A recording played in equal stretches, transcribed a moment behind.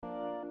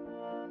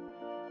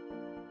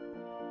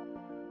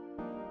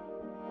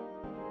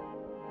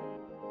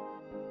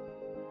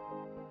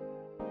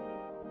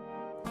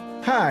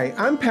Hi,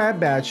 I'm Pat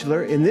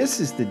Batchelor, and this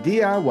is the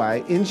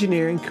DIY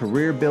Engineering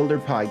Career Builder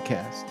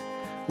Podcast.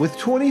 With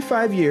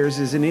 25 years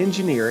as an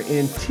engineer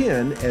and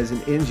 10 as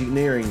an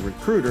engineering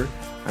recruiter,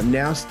 I'm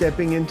now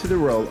stepping into the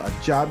role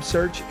of job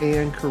search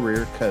and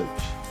career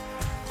coach.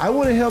 I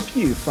want to help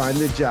you find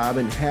the job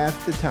in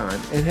half the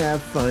time and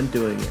have fun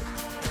doing it.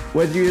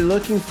 Whether you're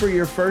looking for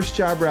your first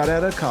job right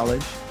out of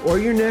college, or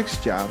your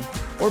next job,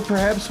 or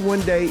perhaps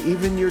one day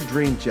even your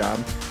dream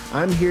job,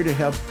 I'm here to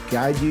help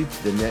guide you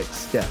to the next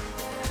step.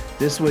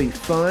 This will be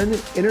fun,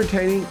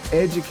 entertaining,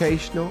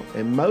 educational,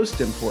 and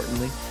most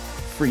importantly,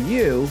 for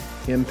you,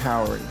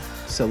 empowering.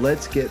 So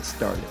let's get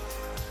started.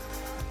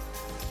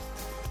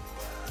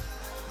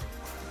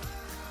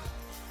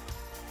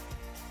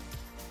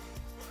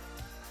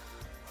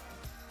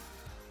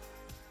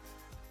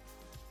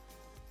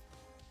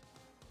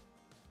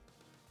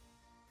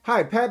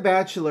 Hi, Pat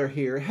Batchelor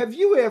here. Have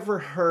you ever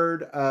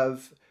heard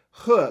of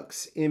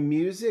hooks in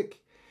music?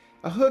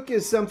 A hook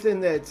is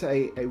something that's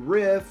a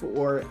riff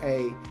or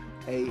a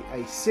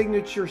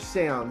signature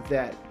sound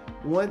that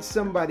once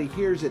somebody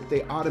hears it,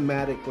 they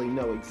automatically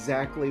know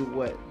exactly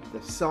what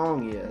the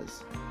song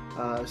is.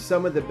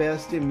 Some of the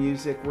best in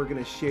music we're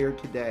going to share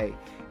today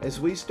as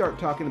we start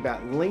talking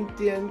about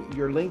LinkedIn,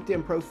 your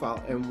LinkedIn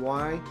profile, and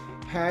why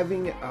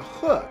having a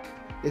hook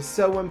is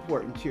so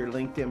important to your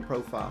LinkedIn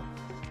profile.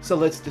 So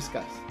let's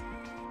discuss.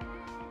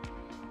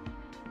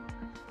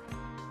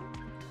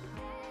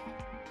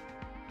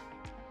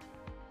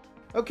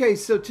 Okay,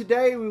 so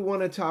today we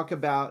want to talk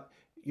about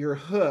your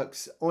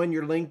hooks on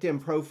your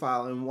LinkedIn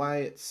profile and why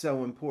it's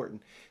so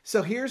important.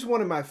 So here's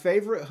one of my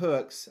favorite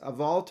hooks of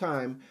all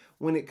time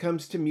when it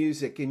comes to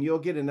music, and you'll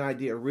get an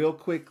idea real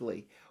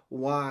quickly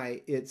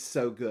why it's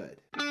so good.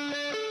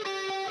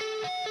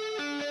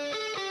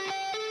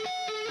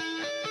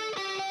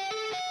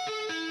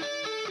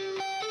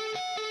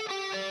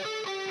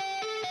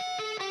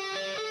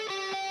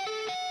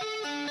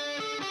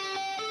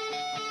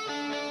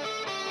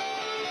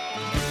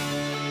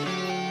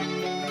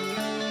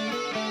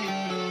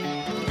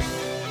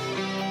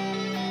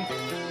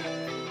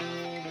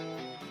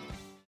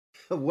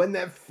 Wasn't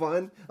that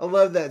fun? I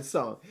love that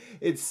song.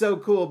 It's so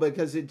cool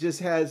because it just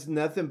has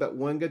nothing but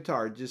one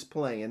guitar just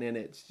playing, and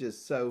it's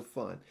just so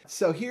fun.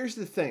 So here's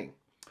the thing.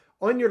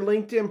 On your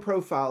LinkedIn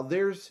profile,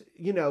 there's,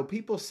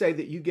 people say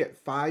that you get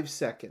 5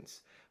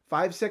 seconds.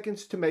 5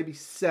 seconds to maybe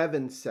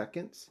 7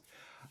 seconds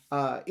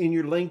in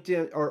your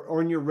LinkedIn or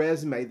on your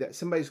resume that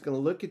somebody's going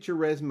to look at your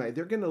resume.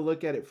 They're going to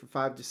look at it for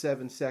 5 to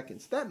 7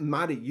 seconds. That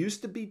might have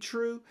used to be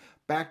true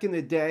back in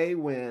the day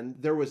when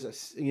there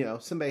was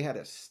somebody had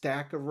a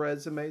stack of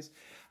resumes.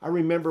 I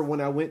remember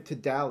when I went to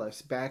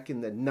Dallas back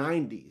in the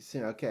 90s,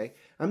 okay,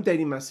 I'm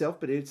dating myself,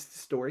 but it's the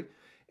story.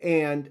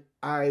 And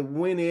I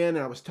went in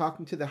and I was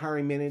talking to the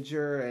hiring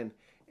manager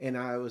and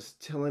I was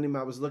telling him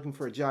I was looking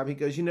for a job. He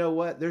goes, you know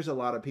what? There's a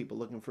lot of people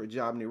looking for a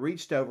job. And he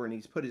reached over and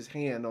he's put his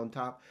hand on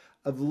top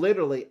of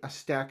literally a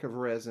stack of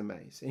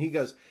resumes. And he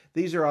goes,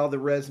 these are all the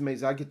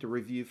resumes I get to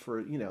review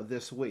for,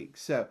 this week.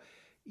 So,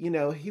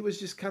 he was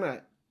just kind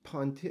of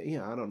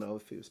I don't know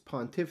if he was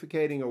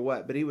pontificating or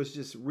what, but he was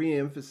just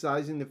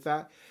re-emphasizing the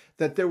fact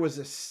that there was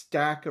a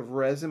stack of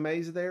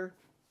resumes there.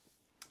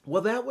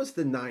 Well, that was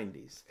the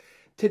 90s.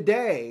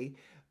 Today,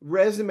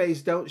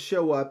 resumes don't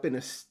show up in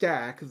a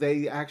stack.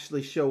 They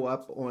actually show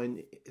up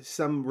on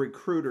some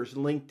recruiter's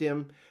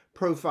LinkedIn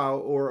profile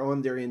or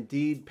on their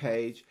Indeed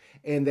page,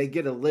 and they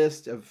get a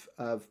list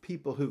of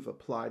people who've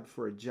applied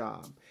for a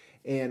job.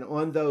 And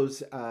on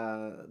those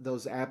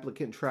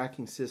applicant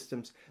tracking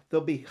systems,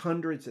 there'll be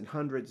hundreds and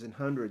hundreds and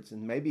hundreds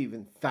and maybe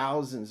even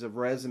thousands of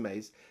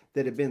resumes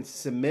that have been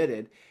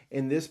submitted.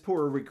 And this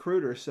poor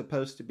recruiter is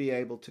supposed to be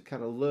able to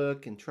kind of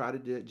look and try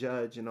to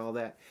judge and all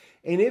that.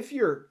 And if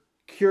you're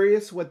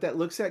curious what that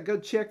looks like, go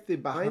check the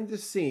behind the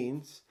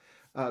scenes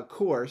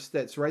course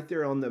that's right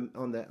there on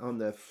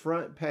the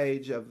front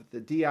page of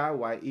the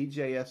DIY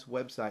EJS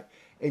website,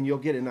 and you'll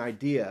get an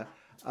idea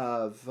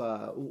of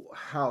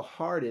how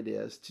hard it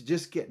is to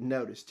just get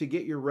noticed, to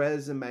get your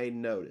resume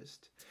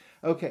noticed.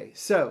 Okay,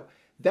 so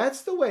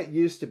that's the way it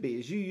used to be.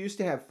 Is you used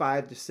to have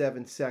 5 to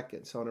 7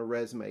 seconds on a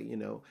resume.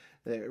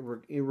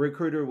 The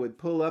recruiter would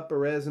pull up a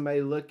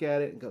resume, look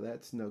at it, and go,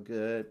 "That's no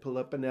good." Pull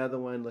up another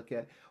one, look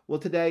at it. Well,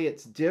 today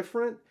it's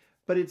different,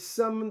 but in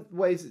some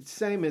ways it's the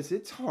same as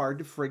it's hard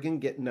to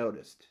friggin' get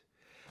noticed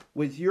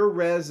with your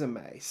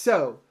resume.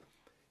 So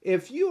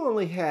if you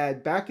only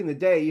had, back in the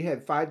day, you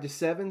had 5 to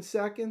 7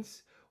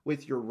 seconds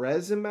with your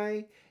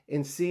resume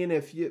and seeing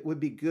if it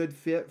would be good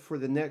fit for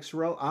the next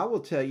role, I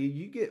will tell you,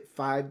 you get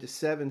 5 to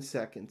 7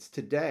 seconds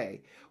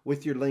today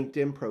with your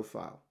LinkedIn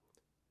profile.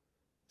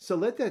 So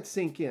let that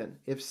sink in.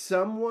 If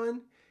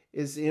someone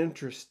is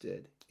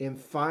interested in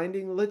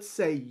finding, let's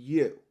say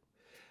you,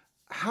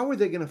 how are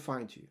they going to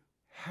find you?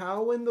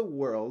 How in the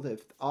world,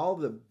 if all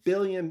the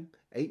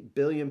 8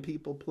 billion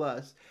people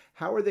plus,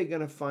 how are they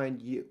going to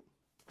find you?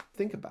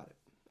 Think about it.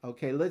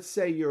 Okay, let's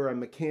say you're a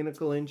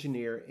mechanical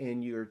engineer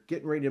and you're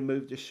getting ready to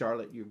move to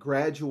Charlotte. You're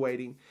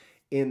graduating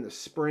in the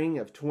spring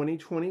of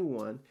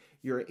 2021.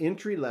 you're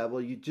entry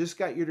level, you just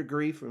got your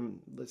degree from,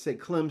 let's say,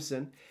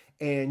 Clemson,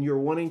 and you're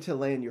wanting to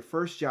land your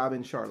first job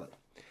in Charlotte.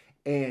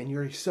 And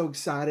you're so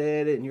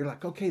excited and you're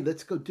like, okay,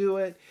 let's go do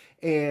it.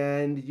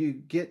 And you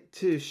get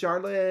to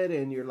Charlotte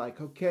and you're like,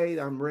 okay,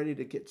 I'm ready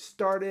to get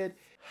started.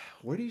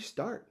 Where do you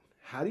start?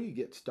 How do you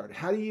get started?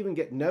 How do you even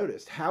get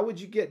noticed? How would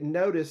you get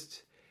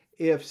noticed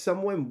if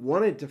someone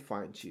wanted to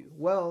find you?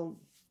 Well,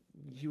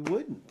 you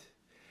wouldn't,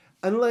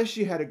 unless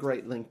you had a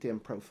great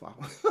LinkedIn profile.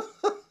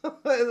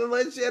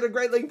 Unless you had a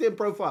great LinkedIn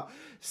profile.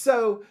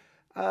 So,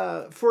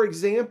 for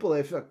example,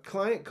 if a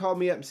client called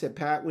me up and said,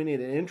 Pat, we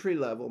need an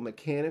entry-level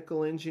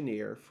mechanical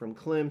engineer from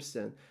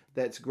Clemson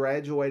that's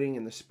graduating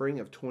in the spring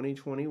of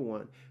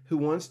 2021 who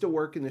wants to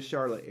work in the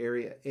Charlotte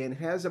area and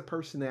has a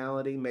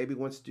personality, maybe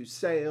wants to do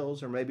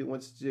sales or maybe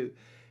wants to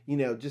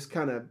do, just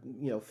kind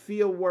of,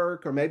 field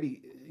work or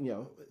maybe,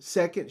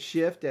 second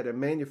shift at a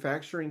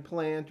manufacturing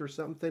plant or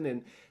something,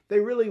 and they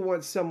really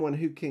want someone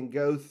who can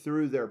go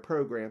through their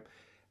program.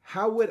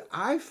 How would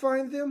I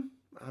find them?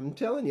 I'm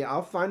telling you,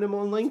 I'll find them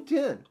on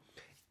LinkedIn.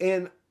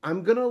 And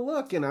I'm going to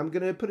look and I'm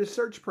going to put a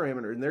search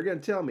parameter and they're going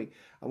to tell me,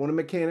 I want a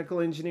mechanical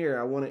engineer.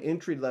 I want an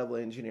entry-level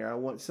engineer. I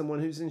want someone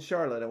who's in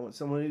Charlotte. I want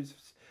someone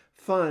who's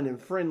fun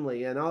and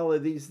friendly and all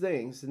of these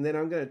things. And then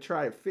I'm going to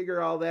try to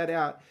figure all that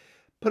out,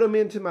 put them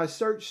into my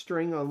search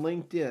string on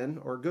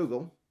LinkedIn or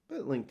Google,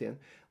 but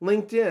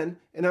LinkedIn,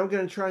 and I'm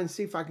going to try and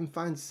see if I can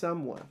find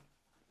someone.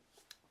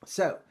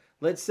 So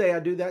let's say I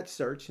do that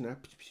search and I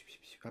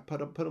put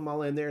them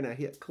all in there and I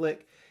hit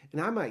click. And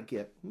I might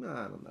get,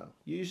 I don't know.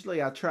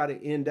 Usually I try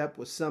to end up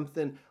with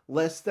something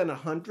less than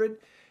 100.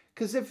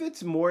 Because if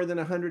it's more than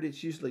 100,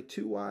 it's usually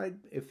too wide.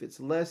 If it's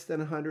less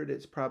than 100,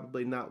 it's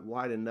probably not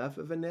wide enough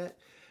of a net.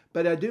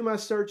 But I do my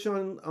search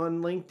on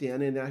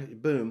LinkedIn and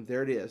boom,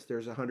 there it is.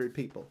 There's 100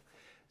 people.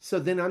 So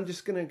then I'm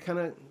just going to kind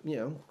of,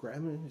 grab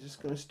them and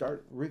just going to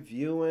start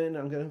reviewing.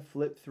 I'm going to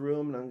flip through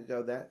them and I'm going to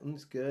go, that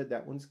one's good,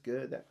 that one's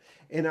good.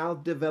 And I'll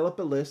develop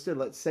a list of,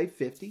 let's say,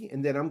 50.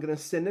 And then I'm going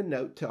to send a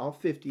note to all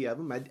 50 of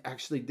them. I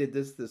actually did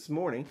this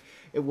morning.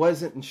 It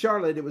wasn't in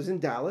Charlotte. It was in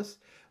Dallas.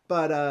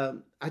 But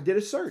I did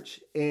a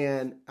search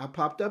and I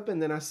popped up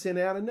and then I sent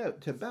out a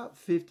note to about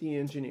 50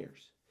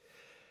 engineers.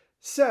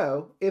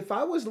 So if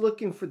I was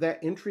looking for that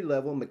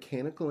entry-level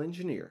mechanical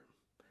engineer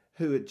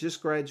who had just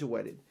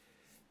graduated,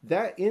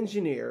 that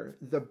engineer,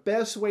 the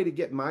best way to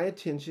get my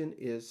attention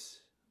is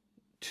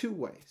two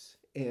ways.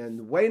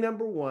 And way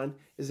number one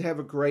is to have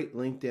a great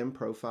LinkedIn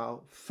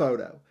profile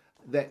photo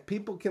that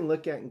people can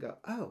look at and go,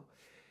 oh,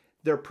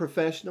 they're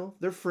professional,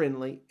 they're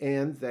friendly,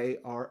 and they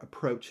are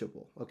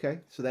approachable.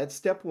 Okay, so that's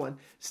step one.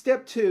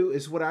 Step two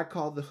is what I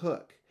call the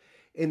hook.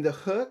 And the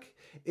hook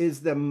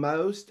is the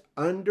most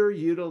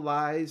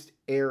underutilized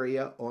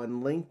area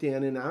on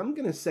LinkedIn. And I'm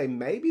going to say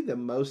maybe the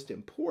most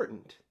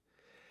important.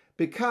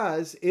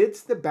 Because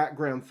it's the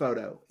background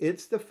photo.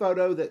 It's the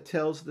photo that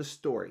tells the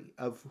story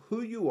of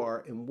who you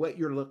are and what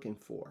you're looking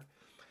for.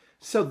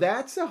 So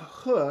that's a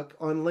hook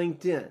on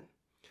LinkedIn.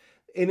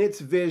 And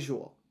it's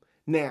visual.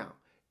 Now,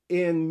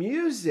 in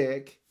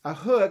music, a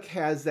hook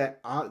has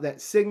that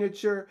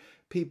signature.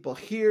 People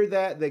hear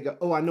that. They go,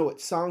 oh, I know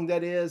what song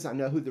that is. I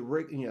know who the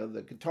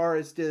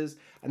guitarist is.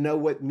 I know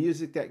what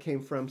music that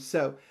came from.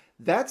 So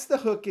that's the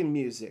hook in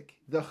music.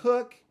 The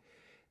hook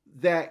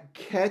that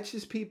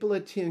catches people's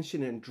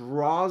attention and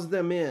draws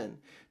them in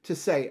to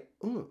say,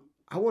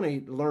 I want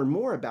to learn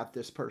more about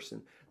this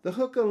person. The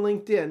hook on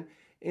LinkedIn,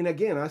 and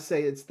again, I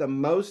say it's the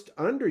most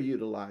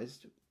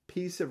underutilized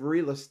piece of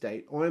real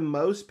estate on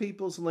most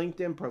people's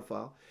LinkedIn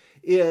profile,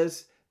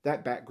 is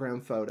that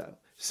background photo.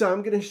 So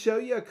I'm going to show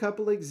you a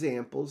couple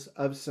examples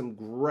of some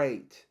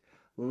great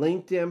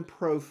LinkedIn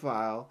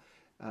profile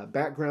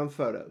background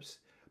photos.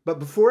 But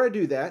before I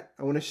do that,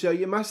 I want to show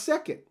you my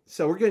second.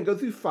 So we're going to go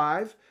through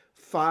five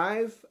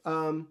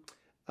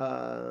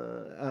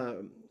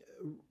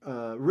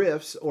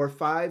riffs or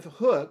 5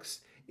 hooks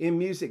in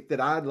music that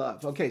I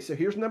love. Okay, so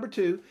here's number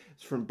 2.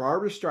 It's from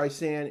Barbra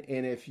Streisand,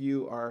 and if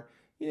you are,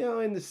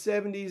 in the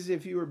 70s,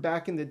 if you were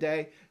back in the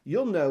day,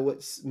 you'll know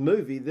what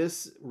movie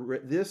this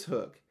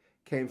hook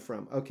came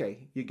from.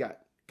 Okay, you got it.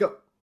 Go.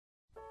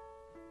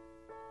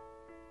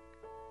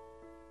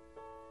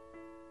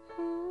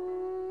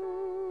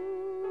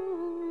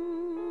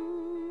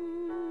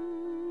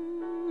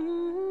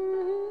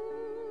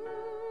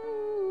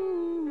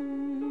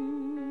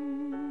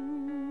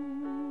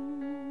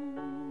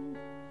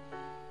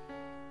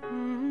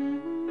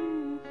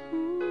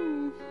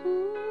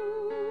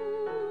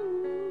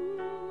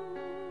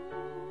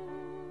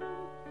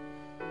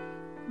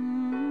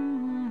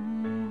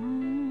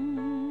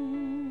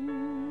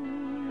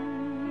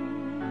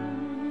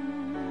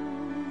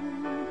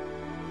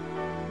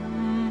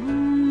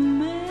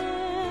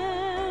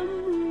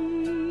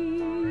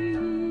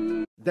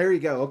 There you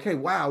go. Okay,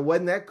 wow,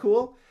 wasn't that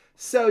cool?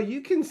 So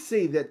you can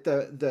see that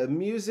the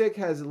music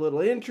has a little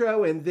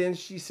intro and then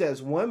she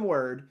says one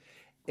word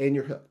and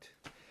you're hooked.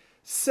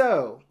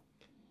 So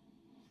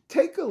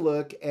take a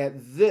look at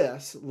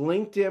this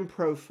LinkedIn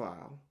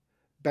profile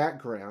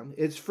background.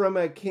 It's from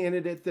a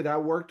candidate that I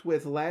worked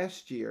with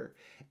last year.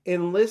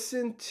 And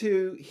listen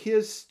to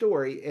his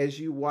story as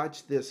you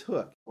watch this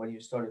hook. When you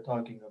started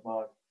talking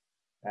about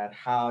that,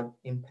 how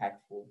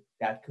impactful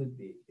that could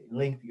be,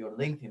 link your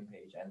LinkedIn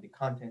page and the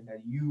content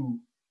that you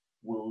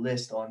will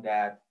list on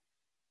that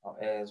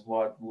is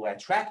what will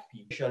attract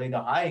people, especially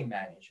the hiring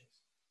managers.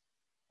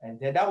 And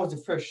then that was the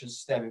first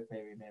step, if I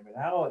remember.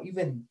 Now,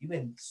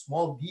 even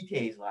small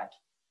details like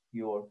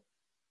your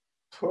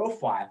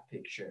profile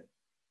picture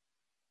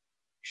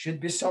should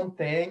be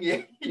something.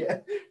 Yeah,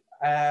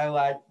 yeah.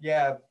 Like,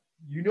 yeah,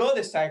 you know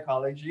the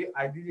psychology.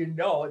 I didn't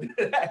know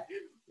that.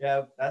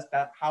 Yeah, that's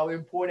that how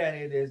important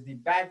it is. The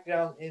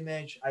background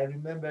image. I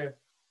remember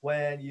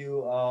when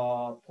you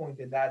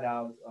pointed that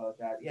out.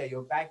 That yeah,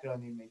 your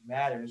background image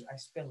matters. I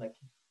spent like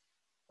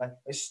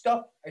I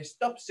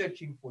stopped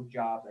searching for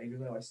jobs. I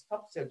remember I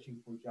stopped searching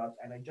for jobs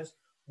and I just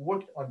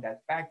worked on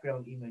that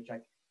background image,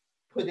 like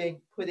putting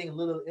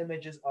little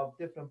images of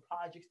different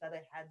projects that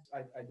I had.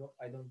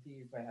 I don't think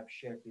if I have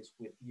shared this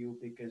with you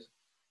because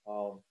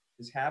um,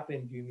 this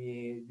happened to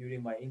me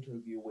during my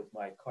interview with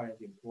my current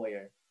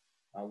employer.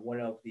 One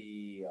of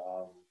the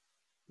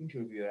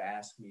interviewer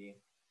asked me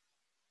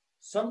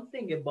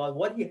something about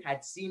what he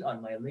had seen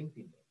on my LinkedIn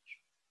page,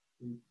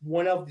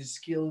 one of the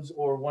skills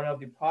or one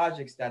of the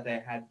projects that I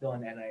had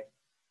done, and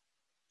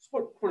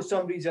for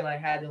some reason I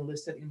hadn't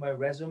listed in my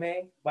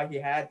resume, but he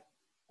had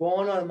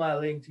gone on my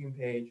LinkedIn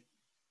page.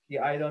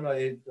 I don't know,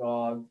 it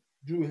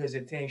drew his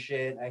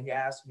attention and he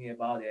asked me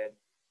about it.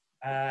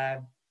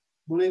 And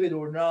believe it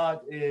or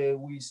not,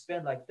 we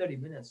spent like 30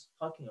 minutes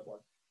talking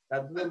about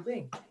that little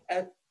thing.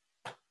 And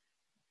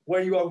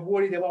when you are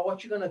worried about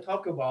what you're going to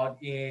talk about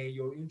in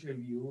your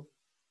interview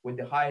with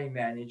the hiring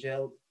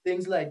manager,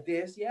 things like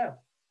this, yeah,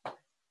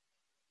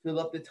 fill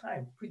up the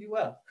time pretty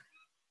well.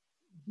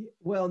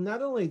 Well,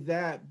 not only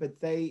that, but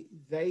they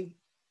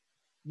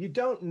you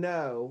don't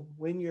know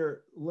when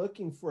you're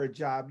looking for a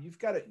job. You've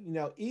got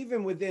to,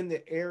 even within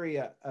the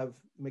area of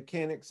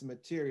mechanics and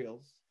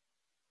materials,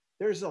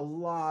 there's a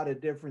lot of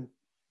different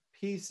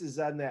pieces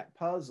on that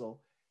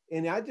puzzle.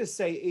 And I just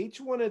say each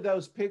one of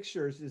those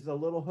pictures is a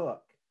little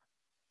hook.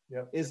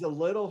 Yep. Is a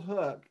little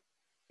hook.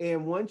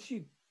 And once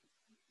you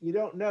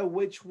don't know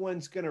which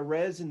one's going to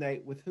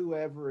resonate with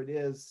whoever it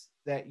is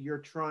that you're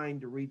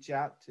trying to reach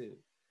out to.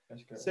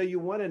 That's good. So you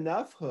want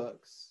enough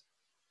hooks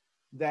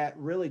that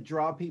really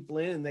draw people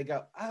in and they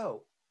go,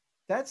 oh,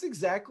 that's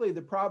exactly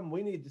the problem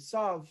we need to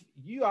solve.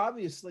 You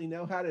obviously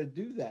know how to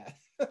do that.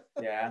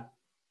 Yeah.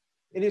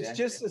 And it's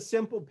just a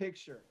simple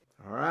picture.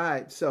 All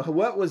right. So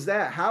what was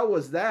that? How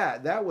was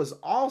that? That was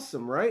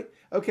awesome, right?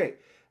 Okay.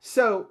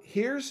 So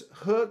here's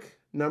hook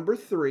number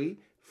 3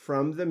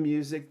 from the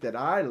music that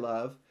I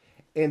love.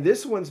 And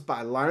this one's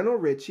by Lionel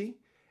Richie.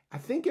 I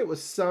think it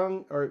was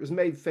sung or it was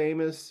made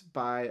famous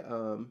by,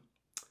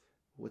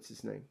 what's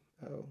his name?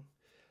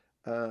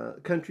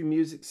 Country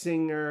music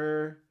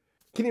singer,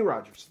 Kenny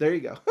Rogers. There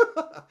you go.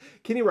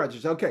 Kenny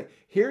Rogers. Okay,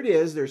 here it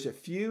is. There's a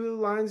few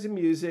lines of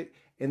music,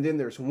 and then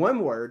there's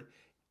one word,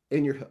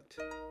 and you're hooked.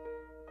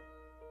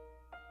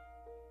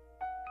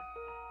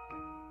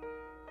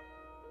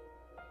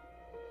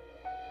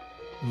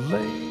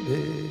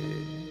 Lady.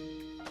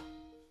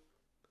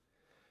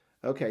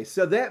 Okay,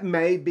 so that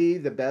may be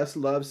the best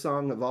love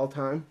song of all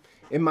time.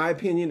 In my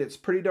opinion, it's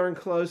pretty darn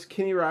close.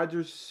 Kenny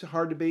Rogers,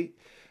 hard to beat.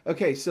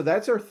 Okay, so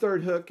that's our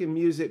third hook in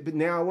music, but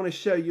now I want to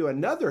show you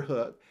another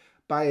hook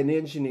by an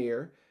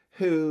engineer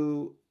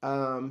who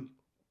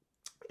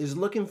is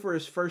looking for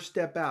his first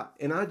step out.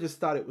 And I just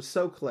thought it was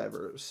so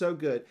clever. It was so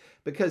good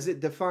because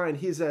it defined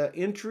he's an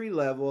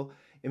entry-level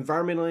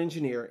environmental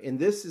engineer, and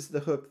this is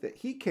the hook that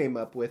he came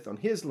up with on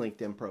his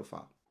LinkedIn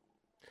profile.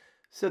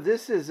 So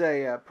this is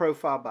a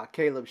profile by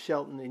Caleb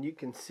Shelton, and you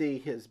can see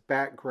his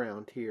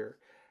background here.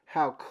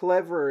 How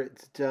clever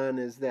it's done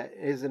is that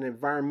as an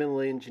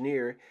environmental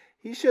engineer,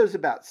 he shows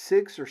about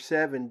 6 or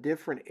 7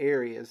 different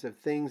areas of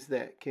things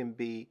that can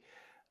be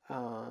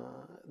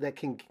that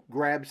can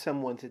grab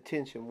someone's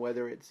attention,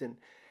 whether it's in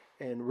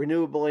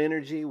renewable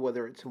energy,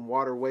 whether it's in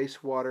water,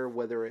 wastewater,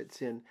 whether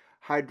it's in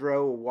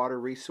hydro or water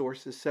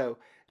resources. So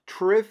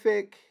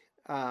terrific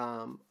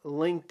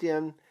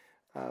LinkedIn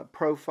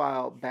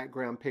profile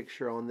background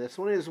picture on this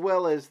one, as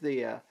well as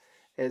the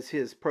as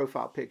his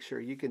profile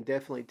picture. You can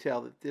definitely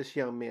tell that this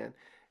young man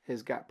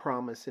has got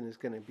promise and is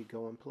going to be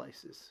going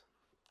places.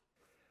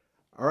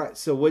 All right,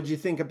 so what'd you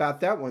think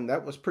about that one?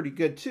 That was pretty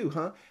good too,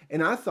 huh?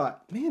 And I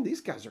thought, man,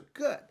 these guys are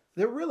good.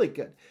 They're really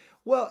good.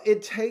 Well,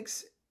 it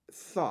takes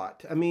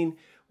thought. I mean,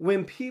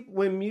 when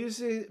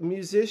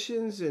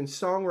musicians and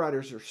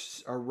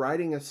songwriters are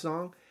writing a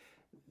song,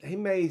 they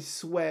may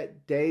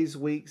sweat days,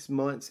 weeks,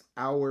 months,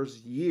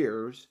 hours,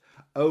 years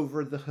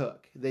over the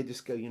hook. They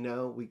just go,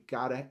 we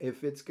gotta,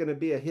 if it's gonna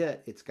be a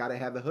hit, it's gotta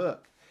have a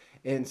hook.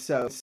 And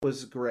so it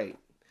was great.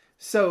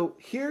 So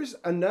here's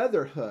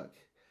another hook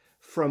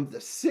from the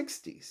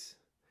 60s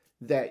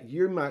that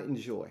you might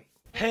enjoy.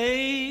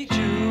 Hey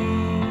Jude,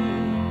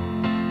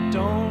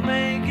 don't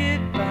make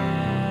it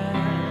bad.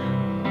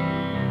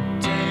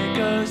 Take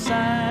a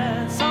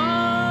sad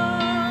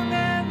song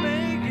and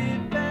make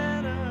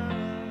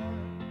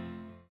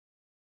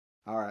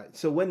All right.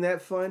 So wasn't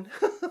that fun?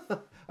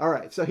 All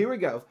right. So here we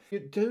go. You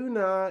do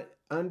not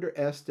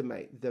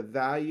underestimate the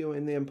value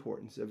and the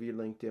importance of your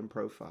LinkedIn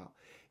profile.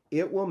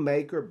 It will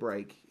make or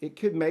break. It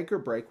could make or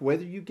break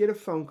whether you get a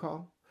phone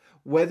call,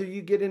 whether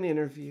you get an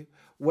interview,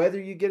 whether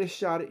you get a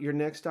shot at your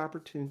next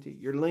opportunity.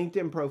 Your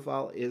LinkedIn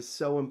profile is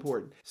so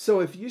important. So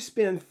if you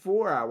spend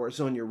 4 hours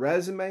on your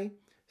resume,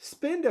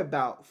 spend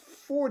about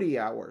 40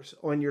 hours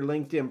on your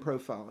LinkedIn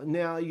profile. And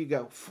now you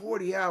go,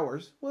 40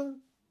 hours? Well,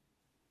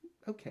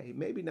 okay,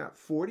 maybe not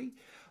 40,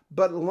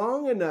 but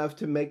long enough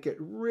to make it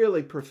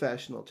really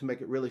professional, to make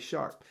it really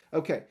sharp.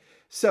 Okay,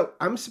 so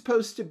I'm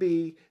supposed to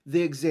be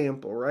the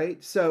example,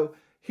 right? So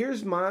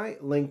here's my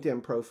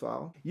LinkedIn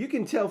profile. You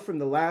can tell from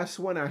the last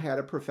one I had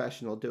a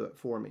professional do it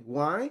for me.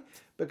 Why?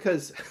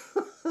 Because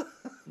I'm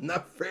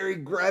not very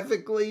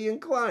graphically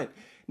inclined.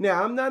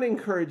 Now, I'm not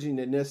encouraging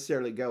to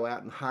necessarily go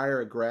out and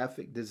hire a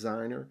graphic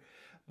designer,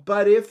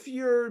 but if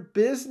your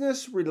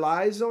business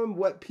relies on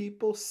what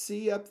people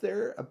see up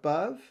there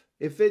above,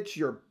 if it's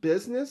your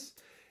business,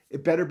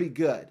 it better be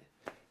good.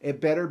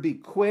 It better be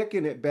quick,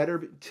 and it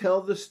better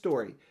tell the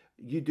story.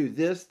 You do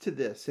this to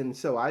this. And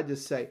so I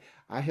just say,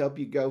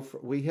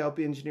 we help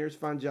engineers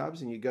find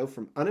jobs, and you go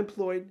from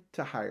unemployed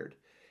to hired.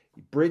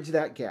 You bridge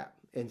that gap.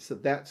 And so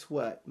that's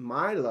what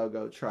my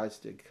logo tries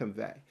to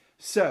convey.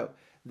 So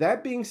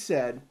that being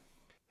said,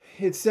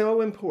 it's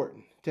so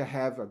important to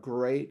have a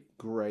great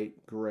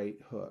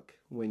hook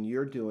when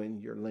you're doing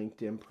your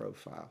LinkedIn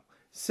profile.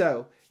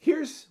 So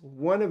here's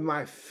one of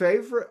my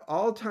favorite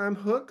all-time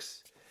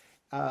hooks.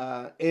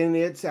 And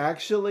it's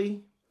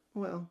actually,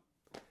 well,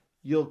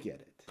 you'll get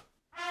it.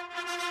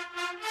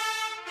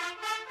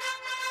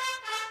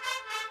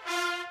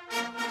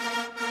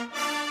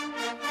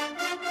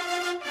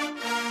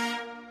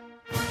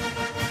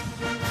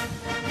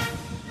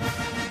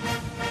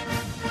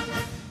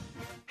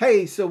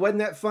 Hey, so wasn't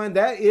that fun?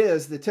 That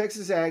is the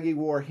Texas Aggie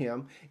War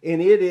Hymn,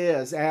 and it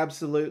is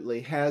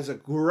absolutely has a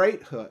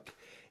great hook.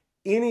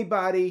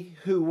 Anybody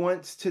who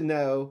wants to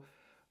know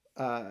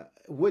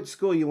which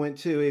school you went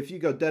to, if you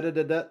go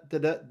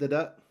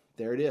da-da-da-da-da-da-da-da,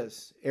 there it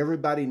is.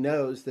 Everybody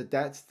knows that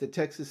that's the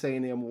Texas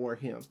A&M War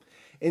Hymn.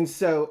 And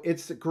so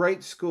it's a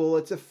great school.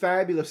 It's a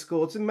fabulous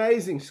school. It's an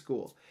amazing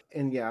school.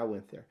 And yeah, I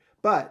went there.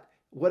 But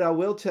what I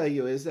will tell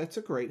you is that's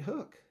a great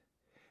hook.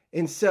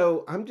 And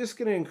so I'm just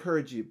going to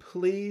encourage you,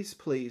 please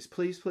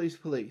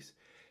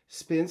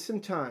spend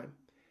some time.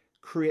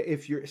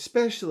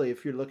 Especially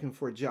if you're looking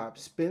for a job,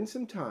 spend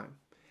some time.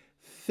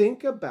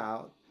 Think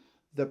about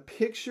the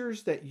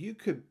pictures that you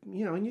could,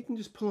 and you can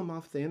just pull them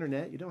off the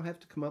internet. You don't have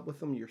to come up with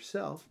them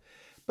yourself.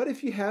 But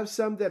if you have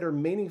some that are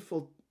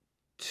meaningful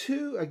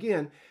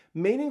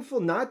meaningful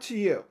not to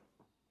you.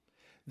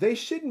 They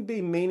shouldn't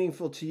be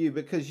meaningful to you,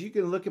 because you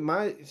can look at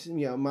my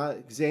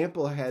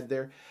example I had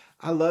there.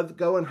 I love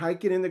going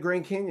hiking in the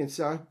Grand Canyon.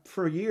 So I,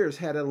 for years,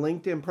 had a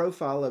LinkedIn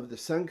profile of the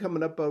sun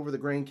coming up over the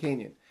Grand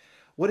Canyon.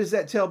 What does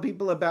that tell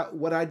people about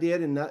what I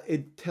did? And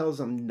it tells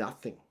them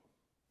nothing,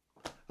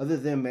 other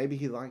than maybe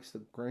he likes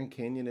the Grand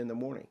Canyon in the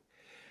morning.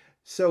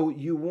 So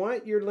you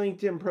want your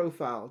LinkedIn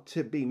profile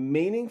to be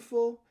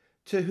meaningful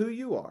to who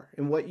you are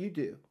and what you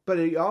do. But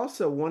you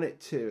also want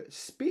it to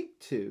speak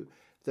to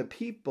the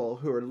people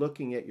who are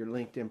looking at your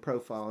LinkedIn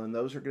profile. And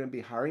those are going to be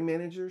hiring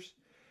managers,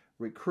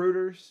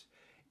 recruiters,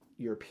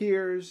 your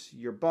peers,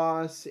 your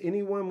boss,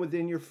 anyone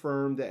within your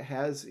firm that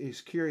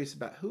is curious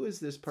about who is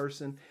this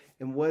person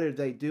and what are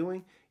they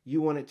doing.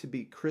 You want it to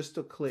be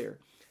crystal clear.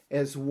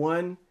 As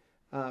one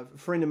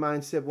friend of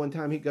mine said one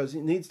time, he goes,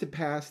 it needs to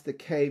pass the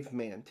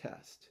caveman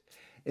test.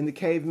 And the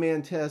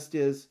caveman test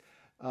is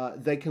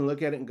they can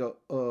look at it and go,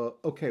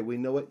 okay, we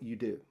know what you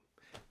do.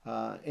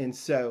 And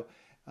so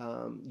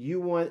you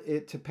want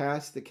it to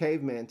pass the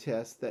caveman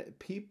test, that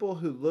people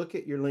who look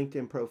at your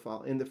LinkedIn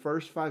profile in the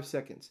first 5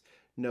 seconds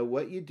know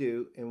what you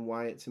do and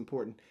why it's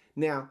important.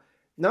 Now,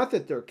 not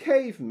that they're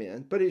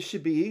cavemen, but it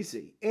should be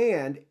easy.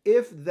 And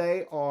if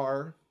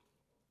they're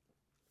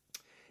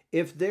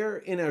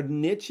in a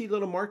niche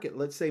little market,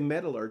 let's say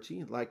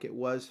metallurgy, like it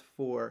was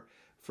for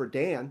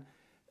Dan,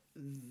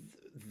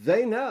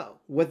 they know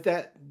what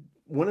that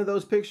one of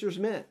those pictures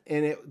meant,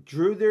 and it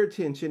drew their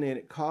attention, and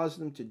it caused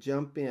them to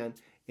jump in,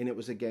 and it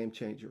was a game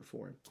changer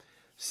for him.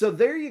 So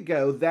there you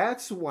go.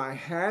 That's why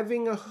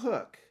having a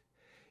hook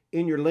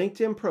in your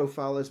LinkedIn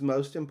profile is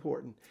most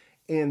important.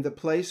 And the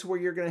place where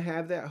you're going to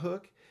have that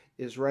hook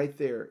is right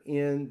there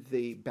in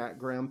the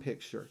background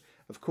picture.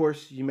 Of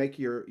course, you make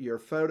your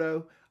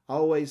photo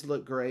always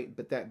look great,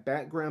 but that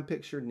background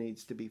picture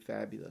needs to be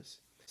fabulous.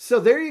 So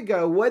there you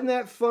go. Wasn't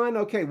that fun?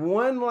 Okay,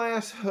 one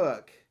last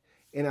hook,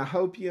 and I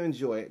hope you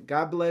enjoy it.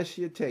 God bless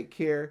you. Take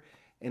care,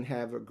 and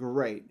have a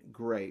great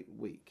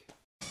week.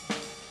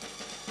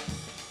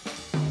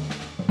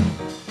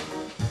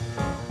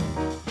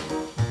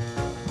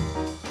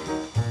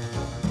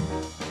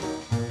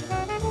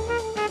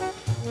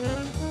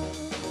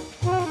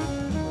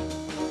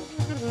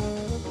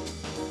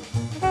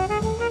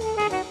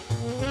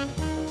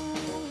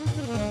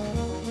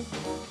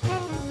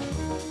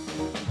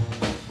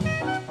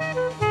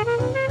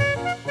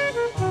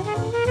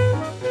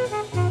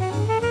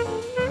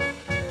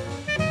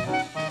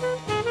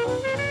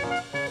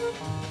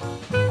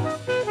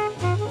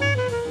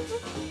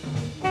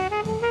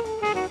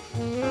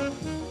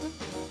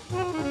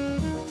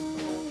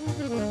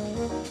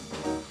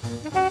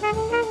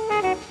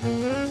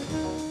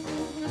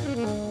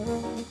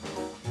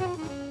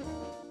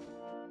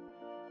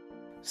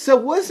 So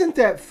wasn't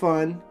that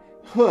fun?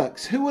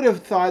 Hooks. Who would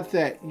have thought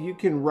that you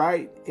can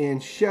write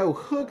and show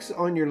hooks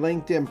on your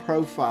LinkedIn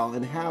profile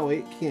and how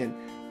it can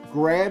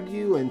grab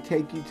you and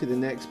take you to the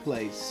next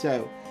place?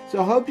 So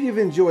I hope you've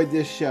enjoyed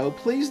this show.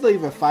 Please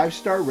leave a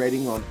 5-star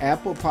rating on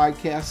Apple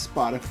Podcasts,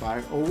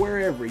 Spotify, or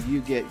wherever you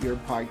get your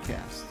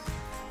podcasts.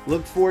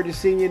 Look forward to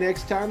seeing you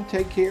next time.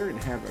 Take care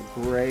and have a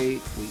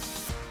great week.